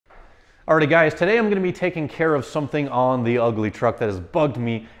Alrighty guys, today I'm going to be taking care of something on the Uglytruck that has bugged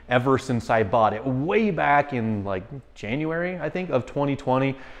me ever since I bought it way back in like January, I think, of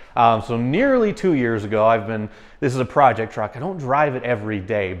 2020. So nearly 2 years ago. This is a project truck. I don't drive it every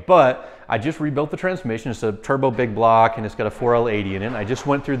day, but I just rebuilt the transmission. It's a turbo big block and it's got a 4L80 in it. I just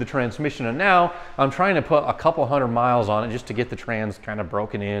went through the transmission and now I'm trying to put a couple hundred miles on it just to get the trans kind of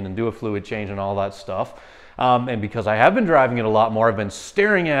broken in and do a fluid change and all that stuff. And because I have been driving it a lot more, I've been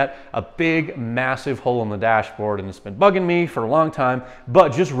staring at a big, massive hole in the dashboard, and it's been bugging me for a long time. But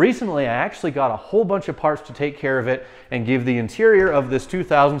just recently, I actually got a whole bunch of parts to take care of it and give the interior of this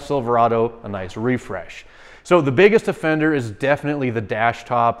 2000 Silverado a nice refresh. So the biggest offender is definitely the dash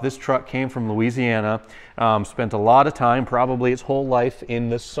top. This truck came from Louisiana, spent a lot of time, probably its whole life, in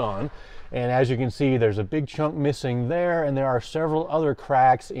the sun. And as you can see, there's a big chunk missing there, and there are several other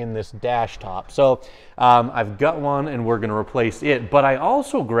cracks in this dash top. So I've got one and we're gonna replace it. But I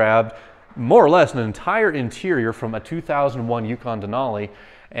also grabbed more or less an entire interior from a 2001 Yukon Denali.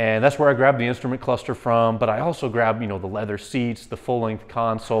 And that's where I grabbed the instrument cluster from, but I also grabbed, you know, the leather seats, the full-length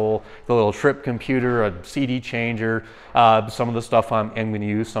console, the little trip computer, a CD changer, some of the stuff I'm going to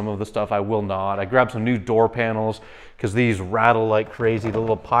use, some of the stuff I will not. I grabbed some new door panels because these rattle like crazy. The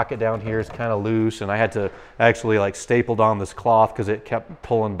little pocket down here is kind of loose, and I had to actually like stapled on this cloth because it kept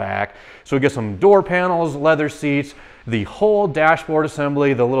pulling back. So we get some door panels, leather seats, the whole dashboard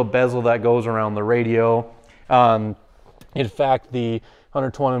assembly, the little bezel that goes around the radio. In fact, the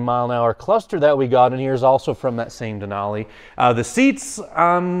 120-mile-an-hour cluster that we got in here is also from that same Denali. The seats,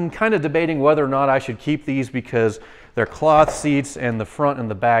 I'm kind of debating whether or not I should keep these because they're cloth seats and the front and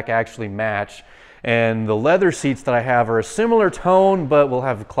the back actually match. And the leather seats that I have are a similar tone, but we'll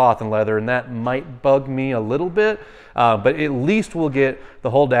have cloth and leather, and that might bug me a little bit. But at least we'll get the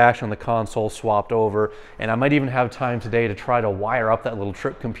whole dash and the console swapped over. And I might even have time today to try to wire up that little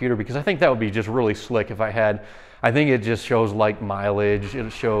trip computer because I think that would be just really slick if I had. I think it just shows like mileage,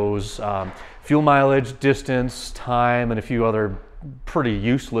 it shows fuel mileage, distance, time, and a few other pretty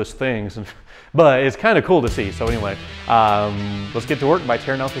useless things. But it's kind of cool to see. So anyway, let's get to work by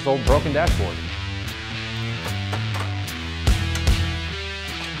tearing out this old broken dashboard.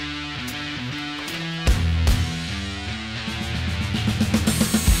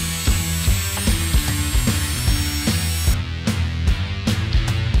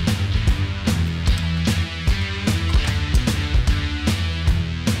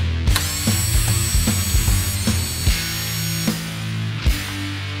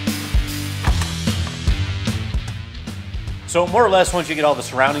 So more or less, once you get all the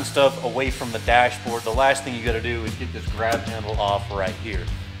surrounding stuff away from the dashboard, the last thing you gotta do is get this grab handle off right here.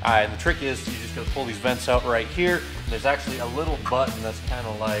 And the trick is you just gotta pull these vents out right here. There's actually a little button that's kind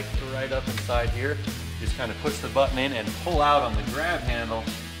of like right up inside here. You just kind of push the button in and pull out on the grab handle.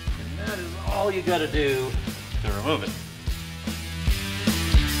 And that is all you gotta do to remove it.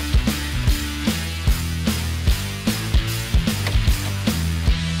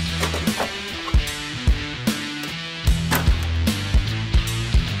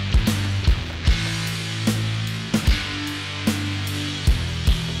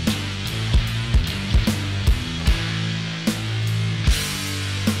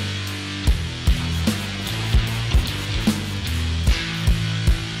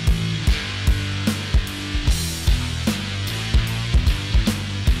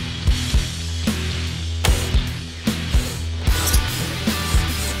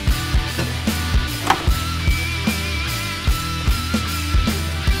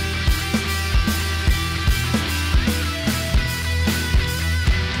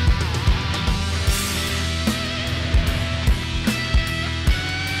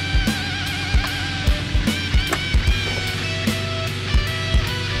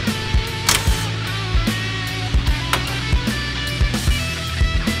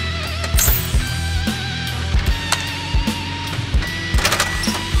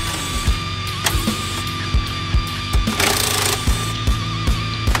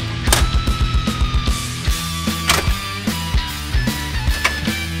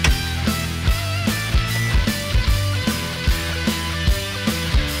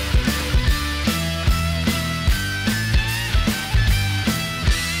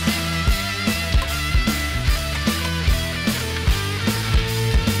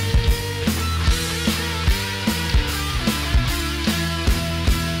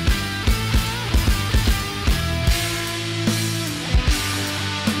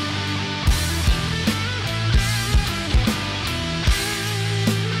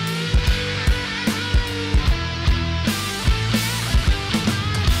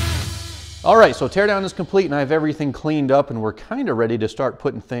 All right, so teardown is complete and I have everything cleaned up and we're kind of ready to start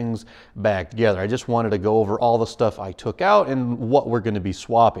putting things back together. I just wanted to go over all the stuff I took out and what we're going to be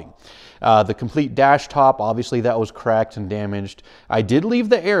swapping. The complete dash top, obviously that was cracked and damaged. I did leave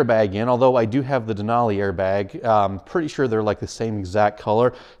the airbag in, although I do have the Denali airbag. Pretty sure they're like the same exact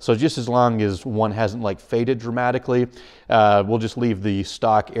color. So just as long as one hasn't like faded dramatically, we'll just leave the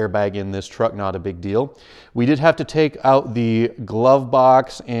stock airbag in this truck, not a big deal. We did have to take out the glove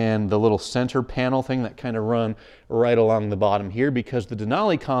box and the little center panel thing that kind of run right along the bottom here, because the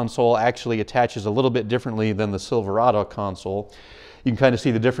Denali console actually attaches a little bit differently than the Silverado console. You can kind of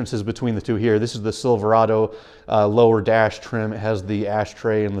see the differences between the two here. This is the Silverado lower dash trim. It has the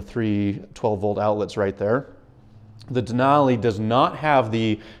ashtray and the three 12-volt outlets right there. The Denali does not have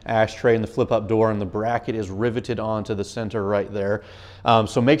the ashtray and the flip-up door, and the bracket is riveted onto the center right there.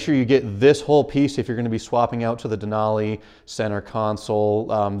 So make sure you get this whole piece if you're going to be swapping out to the Denali center console.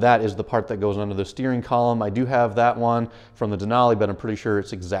 That is the part that goes under the steering column. I do have that one from the Denali, but I'm pretty sure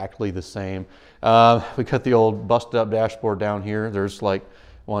it's exactly the same. We cut the old busted up dashboard down here. There's like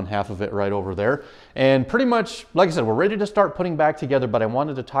one half of it right over there. And pretty much, like I said, we're ready to start putting back together, but I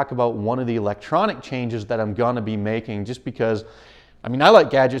wanted to talk about one of the electronic changes that I'm gonna be making, just because, I mean, I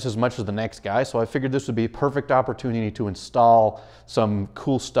like gadgets as much as the next guy, so I figured this would be a perfect opportunity to install some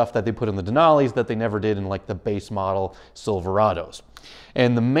cool stuff that they put in the Denalis that they never did in like the base model Silverados.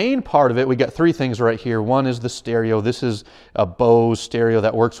 And the main part of it, we got three things right here. One is the stereo. This is a Bose stereo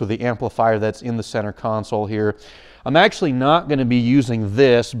that works with the amplifier that's in the center console here. I'm actually not going to be using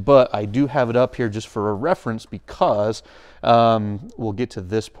this, but I do have it up here just for a reference, because we'll get to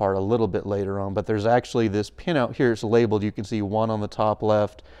this part a little bit later on, but there's actually this pin out here. It's labeled. You can see 1 on the top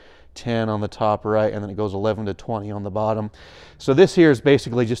left, 10 on the top right, and then it goes 11 to 20 on the bottom. So this here is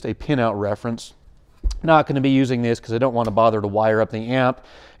basically just a pin-out reference. Not going to be using this because I don't want to bother to wire up the amp,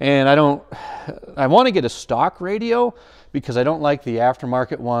 and I want to get a stock radio because I don't like the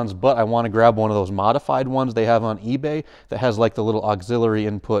aftermarket ones, but I want to grab one of those modified ones they have on eBay that has like the little auxiliary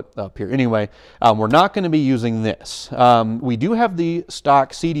input up here. Anyway, we're not going to be using this. We do have the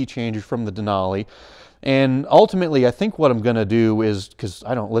stock CD changer from the Denali. And ultimately, I think what I'm going to do is, because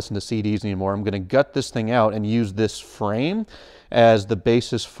I don't listen to CDs anymore, I'm going to gut this thing out and use this frame as the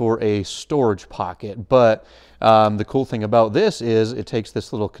basis for a storage pocket. But the cool thing about this is it takes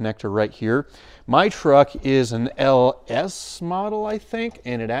this little connector right here. My truck is an LS model, I think,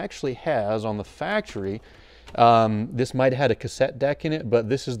 and it actually has on the factory, this might have had a cassette deck in it, but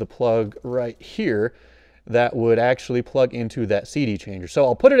this is the plug right here that would actually plug into that CD changer. So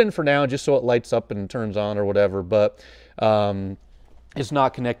I'll put it in for now just so it lights up and turns on or whatever, but it's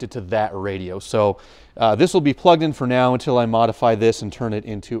not connected to that radio. So this will be plugged in for now until I modify this and turn it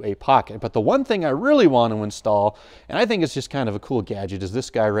into a pocket. But the one thing I really want to install, and I think it's just kind of a cool gadget, is this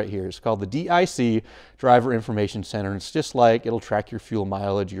guy right here. It's called the DIC, Driver Information Center. It's just like, it'll track your fuel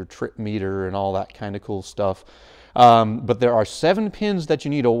mileage, your trip meter, and all that kind of cool stuff. But there are 7 pins that you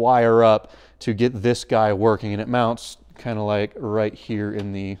need to wire up to get this guy working, and it mounts kind of like right here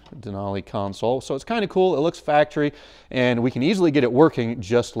in the Denali console. So it's kind of cool. It looks factory, and we can easily get it working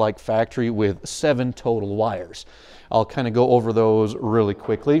just like factory with 7 total wires. I'll kind of go over those really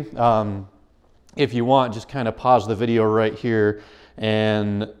quickly. If you want, just kind of pause the video right here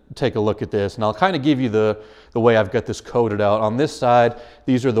and take a look at this, and I'll kind of give you the way I've got this coded out. On this side,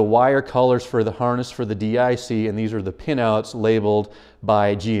 these are the wire colors for the harness for the DIC, and these are the pinouts labeled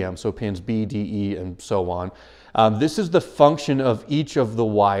by GM, so pins B, D, E, and so on. This is the function of each of the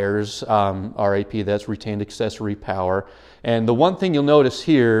wires, RAP, that's retained accessory power. And the one thing you'll notice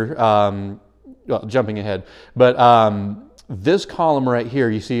here, well, jumping ahead, but this column right here,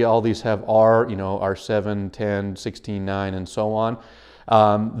 you see all these have R, you know, R7, 10, 16, 9, and so on.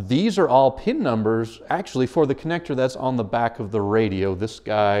 These are all pin numbers actually for the connector that's on the back of the radio, this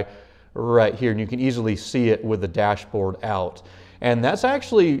guy right here, and you can easily see it with the dashboard out. And that's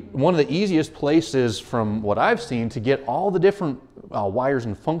actually one of the easiest places from what I've seen to get all the different wires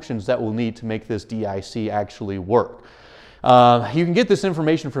and functions that we'll need to make this DIC actually work. You can get this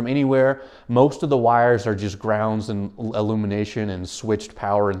information from anywhere. Most of the wires are just grounds and illumination and switched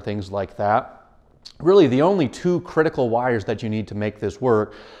power and things like that. Really, the only 2 critical wires that you need to make this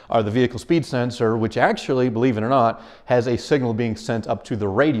work are the vehicle speed sensor, which actually, believe it or not, has a signal being sent up to the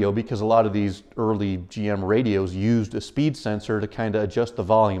radio, because a lot of these early GM radios used a speed sensor to kind of adjust the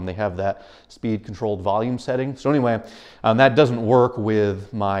volume. They have that speed controlled volume setting. So anyway, that doesn't work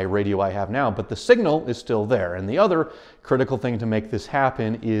with my radio I have now, but the signal is still there. And the other critical thing to make this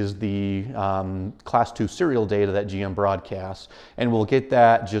happen is the Class 2 serial data that GM broadcasts, and we'll get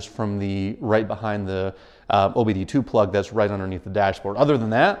that just from the right behind the OBD2 plug that's right underneath the dashboard. Other than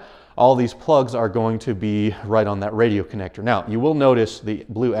that, all these plugs are going to be right on that radio connector. Now, you will notice the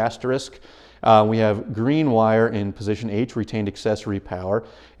blue asterisk. We have green wire in position H, retained accessory power,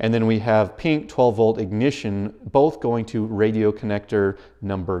 and then we have pink 12-volt ignition, both going to radio connector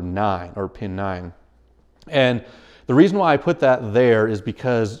number 9, or pin 9. And the reason why I put that there is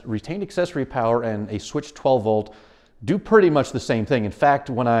because retained accessory power and a switched 12-volt do pretty much the same thing. In fact,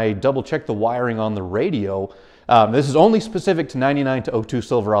 when I double-checked the wiring on the radio, this is only specific to 99 to 02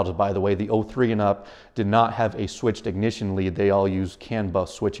 Silverados, by the way. The 03 and up did not have a switched ignition lead. They all use CAN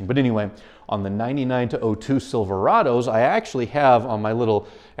bus switching. But anyway, on the 99 to 02 Silverados, I actually have on my little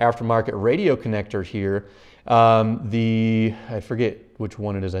aftermarket radio connector here, I forget which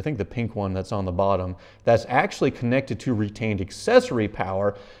one it is, I think the pink one that's on the bottom, that's actually connected to retained accessory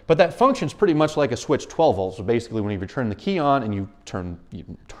power, but that functions pretty much like a switched 12 volts. So basically whenever you turn the key on and you turn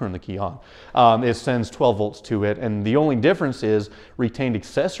the key on, it sends 12 volts to it. And the only difference is retained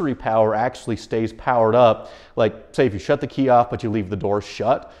accessory power actually stays powered up. Like say if you shut the key off but you leave the door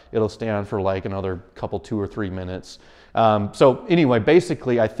shut, it'll stay on for like another couple, 2 or 3 minutes. So anyway,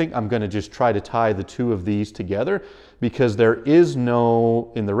 basically I think I'm going to just try to tie the two of these together, because there is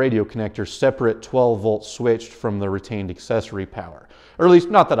no, in the radio connector, separate 12 volt switched from the retained accessory power, or at least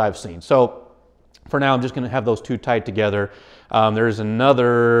not that I've seen. So for now I'm just going to have those two tied together. There's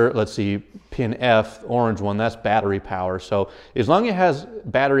another, let's see, pin F, orange one, that's battery power. So as long as it has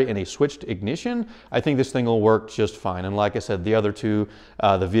battery and a switched ignition, I think this thing will work just fine. And like I said, the other two,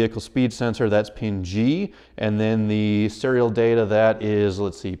 the vehicle speed sensor, that's pin G, and then the serial data, that is,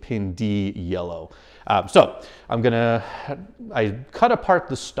 let's see, pin D, yellow. So I cut apart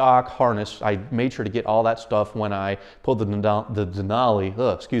the stock harness. I made sure to get all that stuff when I pulled the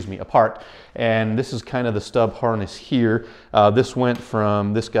Denali, apart. And this is kind of the stub harness here. This went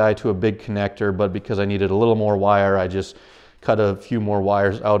from this guy to a big connector, but because I needed a little more wire, I just cut a few more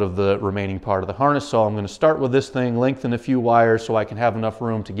wires out of the remaining part of the harness. So I'm going to start with this thing, lengthen a few wires so I can have enough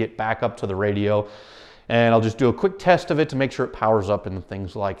room to get back up to the radio. And I'll just do a quick test of it to make sure it powers up and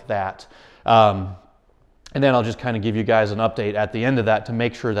things like that. And then I'll just kind of give you guys an update at the end of that to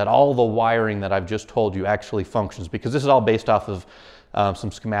make sure that all the wiring that I've just told you actually functions, because this is all based off of some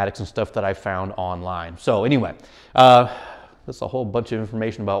schematics and stuff that I found online. So anyway, that's a whole bunch of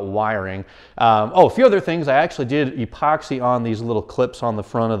information about wiring. Oh, a few other things. I actually did epoxy on these little clips on the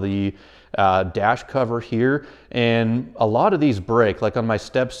front of the dash cover here, and a lot of these break. Like on my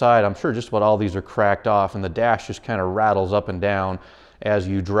step side, I'm sure just about all these are cracked off, and the dash just kind of rattles up and down as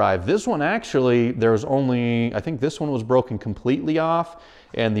you drive. This one actually, there's only, I think this one was broken completely off,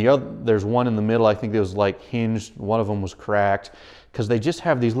 and the other, there's one in the middle, I think it was like hinged, one of them was cracked, because they just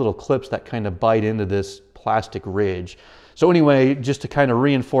have these little clips that kind of bite into this plastic ridge. So anyway, just to kind of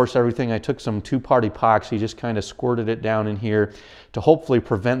reinforce everything, I took some 2-part epoxy, just kind of squirted it down in here to hopefully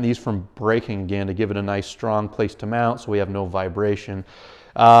prevent these from breaking again, to give it a nice strong place to mount so we have no vibration.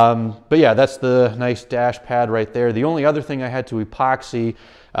 But yeah, that's the nice dash pad right there. The only other thing I had to epoxy,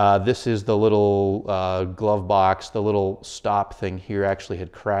 this is the little glove box. The little stop thing here actually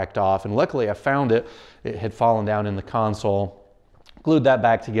had cracked off, and luckily I found it. It had fallen down in the console. Glued that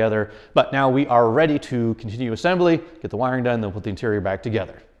back together, but now we are ready to continue assembly, get the wiring done, then put the interior back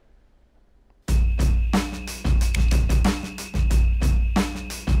together.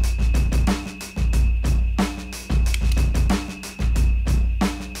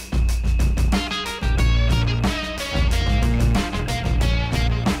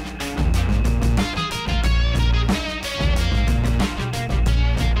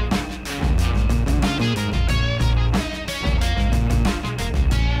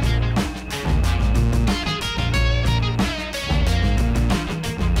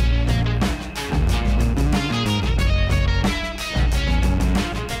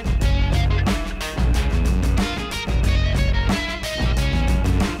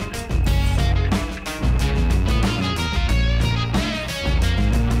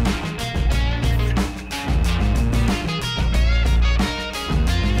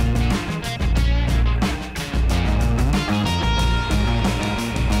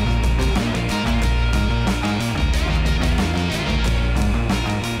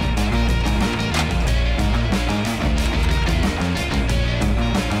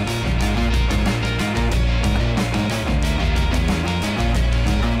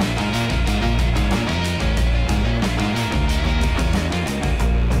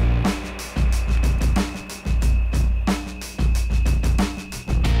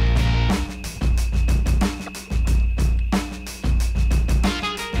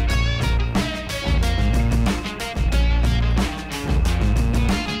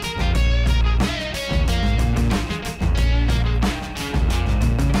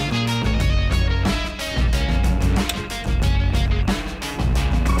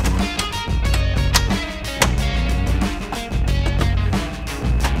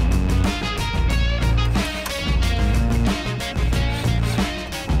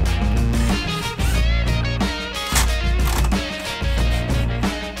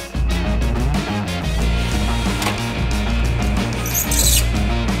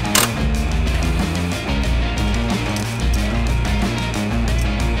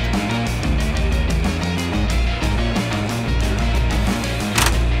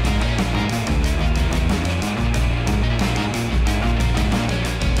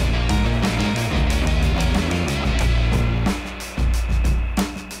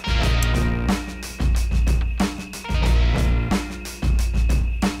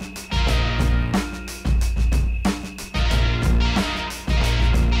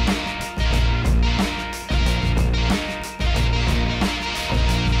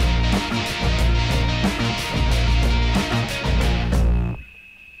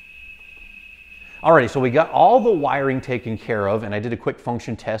 Alrighty, so we got all the wiring taken care of, and I did a quick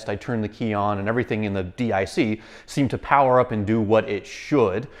function test. I turned the key on, and everything in the DIC seemed to power up and do what it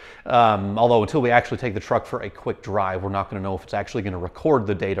should. Although until we actually take the truck for a quick drive, we're not going to know if it's actually going to record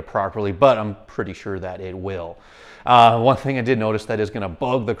the data properly, but I'm pretty sure that it will. One thing I did notice that is going to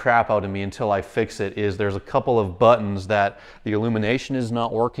bug the crap out of me until I fix it is there's a couple of buttons that the illumination is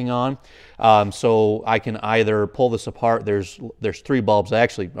not working on. So I can either pull this apart. There's 3 bulbs I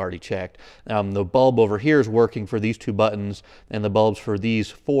actually already checked. The bulb over here is working for these 2 buttons, and the bulbs for these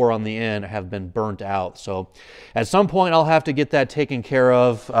 4 on the end have been burnt out. So at some point I'll have to get that taken care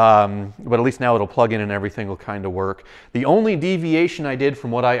of, but at least now it'll plug in and everything will kind of work. The only deviation I did from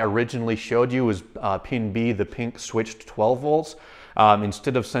what I originally showed you was pin B, the pink switched 12 volts.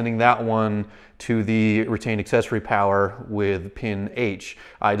 Instead of sending that one to the retained accessory power with pin H,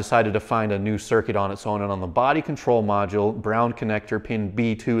 I decided to find a new circuit on its own, and on the body control module, brown connector, pin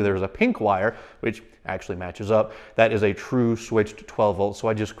B2, there's a pink wire, which actually matches up. That is a true switched 12 volts, so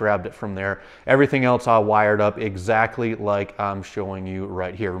I just grabbed it from there. Everything else I wired up exactly like I'm showing you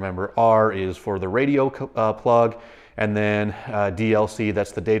right here. Remember, R is for the radio plug, and then DLC,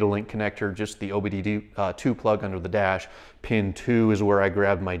 that's the data link connector, just the OBD2 plug under the dash. Pin 2 is where I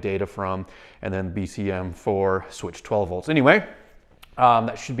grabbed my data from, and then BCM for switch 12 volts. Anyway,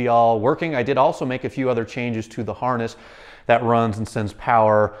 that should be all working. I did also make a few other changes to the harness that runs and sends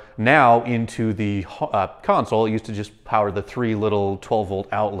power now into the console. It used to just power the 3 little 12 volt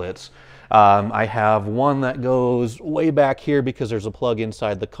outlets. I have one that goes way back here because there's a plug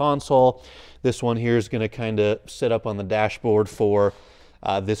inside the console. This one here is going to kind of sit up on the dashboard for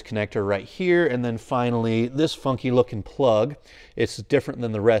this connector right here. And then finally, this funky looking plug. It's different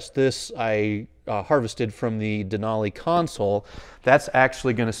than the rest. This I harvested from the Denali console. That's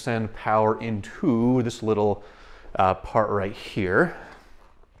actually going to send power into this little part right here.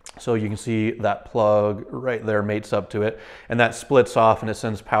 So you can see that plug right there mates up to it, and that splits off and it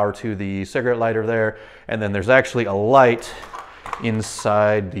sends power to the cigarette lighter there. And then there's actually a light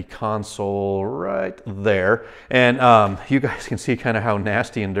inside the console right there. And you guys can see kind of how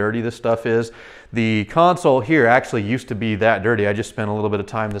nasty and dirty this stuff is. The console here actually used to be that dirty. I just spent a little bit of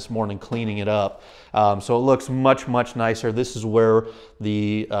time this morning cleaning it up. So it looks much, much nicer. This is where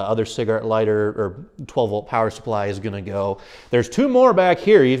the other cigarette lighter or 12 volt power supply is going to go. There's 2 more back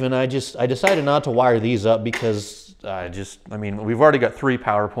here even. I decided not to wire these up because I mean, we've already got 3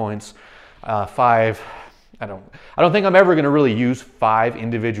 power points, 5. I don't think I'm ever going to really use 5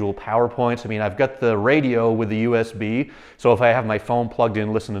 individual power points. I mean, I've got the radio with the USB, so if I have my phone plugged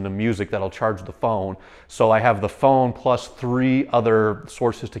in listening to music, that'll charge the phone. So I have the phone plus 3 other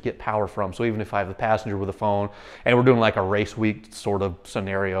sources to get power from. So even if I have the passenger with a phone and we're doing like a race week sort of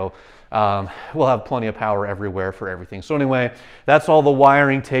scenario, we'll have plenty of power everywhere for everything. So anyway, that's all the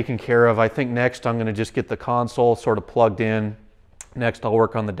wiring taken care of. I think next I'm going to just get the console sort of plugged in. Next I'll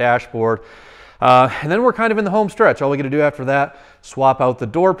work on the dashboard. And then we're kind of in the home stretch. All we got to do after that, swap out the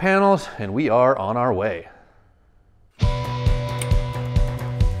door panels, and we are on our way.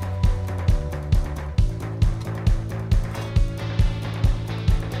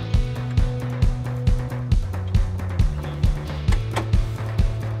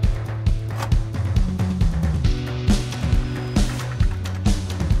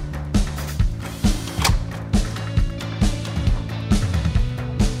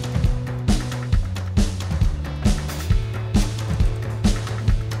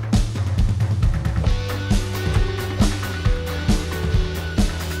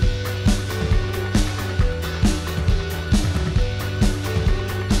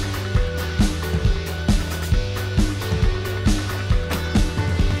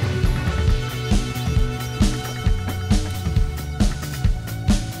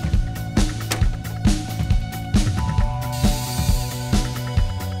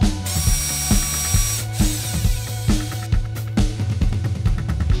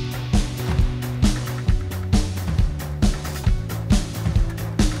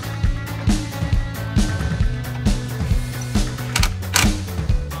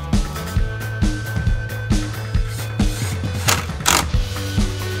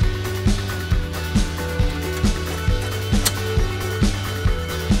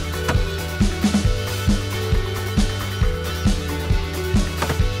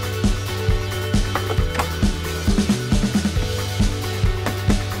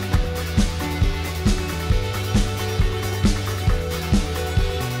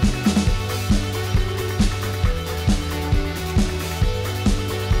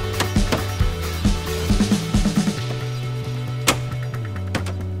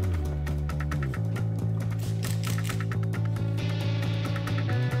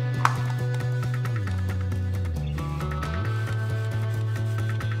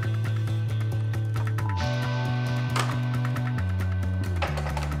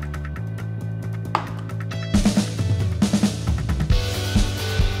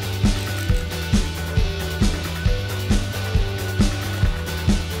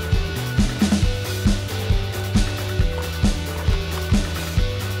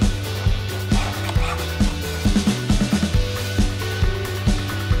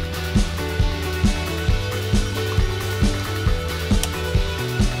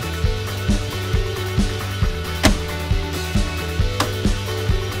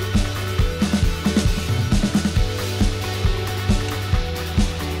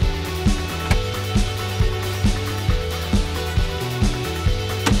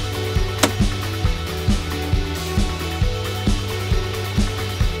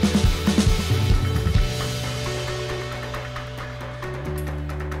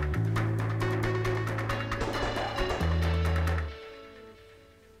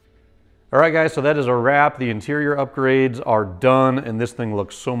 All right, guys, so that is a wrap. The interior upgrades are done, and this thing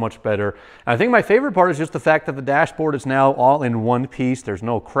looks so much better. And I think my favorite part is just the fact that the dashboard is now all in one piece. There's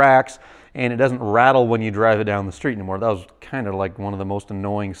no cracks, and it doesn't rattle when you drive it down the street anymore. That was kind of like one of the most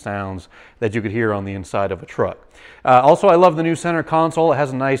annoying sounds that you could hear on the inside of a truck. Also, I love the new center console. It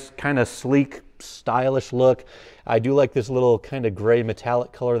has a nice kind of sleek, stylish look. I do like this little kind of gray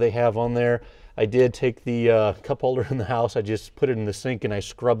metallic color they have on there. I did take the cup holder in the house, I just put it in the sink and I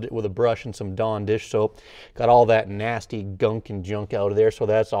scrubbed it with a brush and some Dawn dish soap. Got all that nasty gunk and junk out of there, so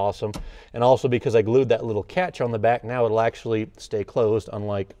that's awesome. And also because I glued that little catch on the back, now it'll actually stay closed,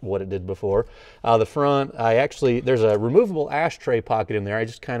 unlike what it did before. The front, there's a removable ashtray pocket in there. I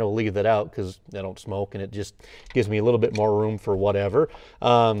just kind of leave that out because I don't smoke and it just gives me a little bit more room for whatever.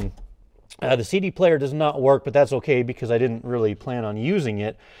 The CD player does not work, but that's okay because I didn't really plan on using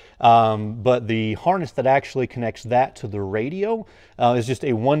it. But the harness that actually connects that to the radio is just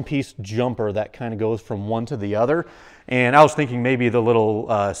a one-piece jumper that kind of goes from one to the other. And I was thinking maybe the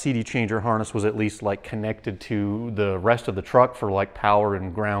little CD changer harness was at least like connected to the rest of the truck for like power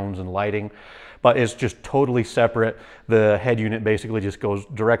and grounds and lighting. But it's just totally separate. The head unit basically just goes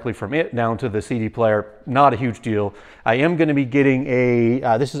directly from it down to the CD player. Not a huge deal. I am going to be getting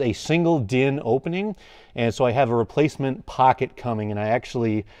this is a single DIN opening, and so I have a replacement pocket coming, and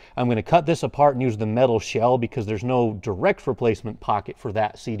I'm going to cut this apart and use the metal shell because there's no direct replacement pocket for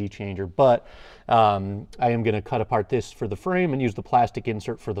that CD changer, but I am going to cut apart this for the frame and use the plastic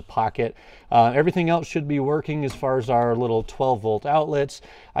insert for the pocket. Everything else should be working as far as our little 12-volt outlets.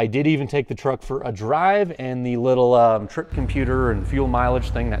 I did even take the truck for a drive, and the little trip computer and fuel mileage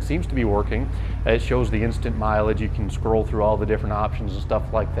thing, that seems to be working. It shows the instant mileage. You can scroll through all the different options and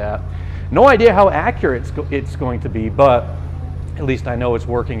stuff like that. No idea how accurate it's going to be, but at least I know it's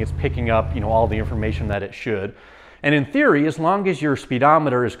working. It's picking up, all the information that it should. And in theory, as long as your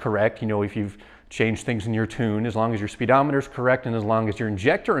speedometer is correct, if you've changed things in your tune, as long as your speedometer is correct and as long as your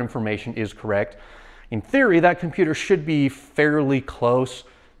injector information is correct, in theory, that computer should be fairly close.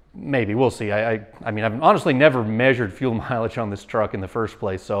 Maybe, we'll see. I mean, I've honestly never measured fuel mileage on this truck in the first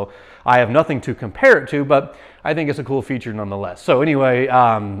place, so I have nothing to compare it to, but I think it's a cool feature nonetheless. So anyway,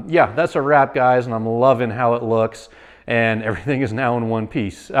 yeah, that's a wrap, guys, and I'm loving how it looks, and everything is now in one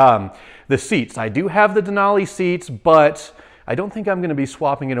piece. The seats, I do have the Denali seats, but I don't think I'm going to be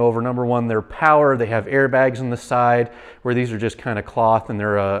swapping it over. Number one, they're power. They have airbags on the side, where these are just kind of cloth and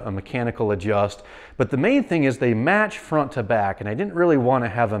they're a mechanical adjust. But the main thing is they match front to back, and I didn't really want to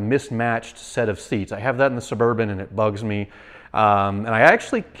have a mismatched set of seats. I have that in the Suburban and it bugs me. And I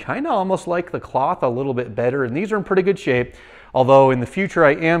actually kind of almost like the cloth a little bit better, and these are in pretty good shape. Although in the future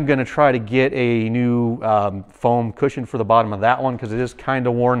I am going to try to get a new foam cushion for the bottom of that one because it is kind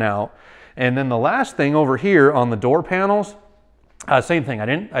of worn out. And then the last thing over here on the door panels, same thing.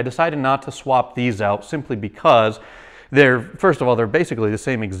 I decided not to swap these out simply because first of all, they're basically the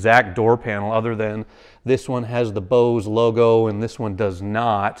same exact door panel, other than this one has the Bose logo and this one does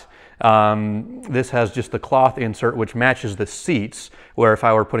not. This has just the cloth insert, which matches the seats, where if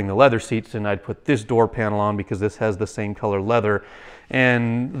I were putting the leather seats in, I'd put this door panel on because this has the same color leather.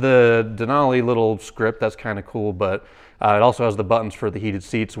 And the Denali little script, that's kind of cool, but it also has the buttons for the heated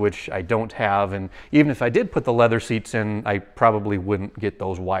seats, which I don't have. And even if I did put the leather seats in, I probably wouldn't get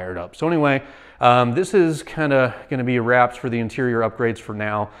those wired up. So anyway, this is kind of going to be wraps for the interior upgrades for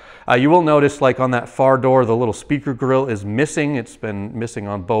now. You will notice, like on that far door, the little speaker grill is missing. It's been missing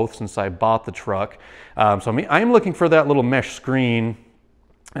on both since I bought the truck. So I'm looking for that little mesh screen.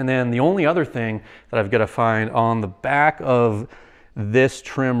 And then the only other thing that I've got to find on the back of this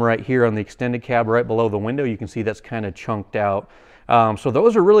trim right here on the extended cab right below the window, you can see that's kind of chunked out. So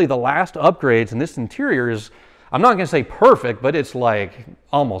those are really the last upgrades, and this interior is, I'm not going to say perfect, but it's like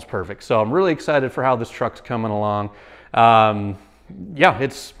almost perfect. So I'm really excited for how this truck's coming along. Yeah,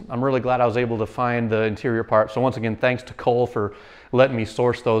 I'm really glad I was able to find the interior part. So once again, thanks to Cole for letting me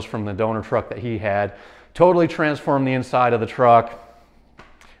source those from the donor truck that he had. Totally transformed the inside of the truck.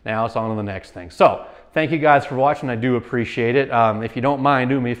 Now it's on to the next thing. So thank you guys for watching. I do appreciate it. If you don't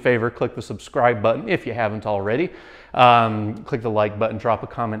mind, do me a favor, click the subscribe button if you haven't already. Click the like button, drop a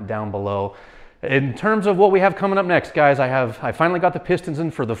comment down below. In terms of what we have coming up next, guys, I finally got the pistons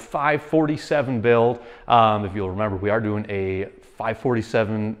in for the 547 build. If you'll remember, we are doing a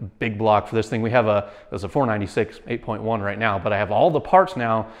 547 big block for this thing. There's a 496 8.1 right now, but I have all the parts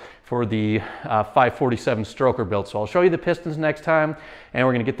now for the 547 stroker build. So I'll show you the pistons next time, and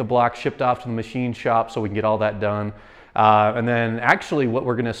we're gonna get the block shipped off to the machine shop so we can get all that done. And then actually what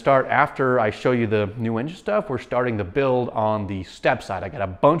we're gonna start after I show you the new engine stuff, we're starting to build on the step side. I got a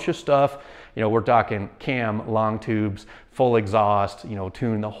bunch of stuff, you know, we're talking cam, long tubes, full exhaust, you know,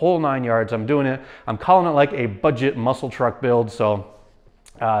 tune, the whole 9 yards. I'm doing it, I'm calling it like a budget muscle truck build. So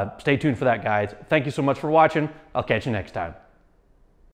stay tuned for that, guys. Thank you so much for watching. I'll catch you next time.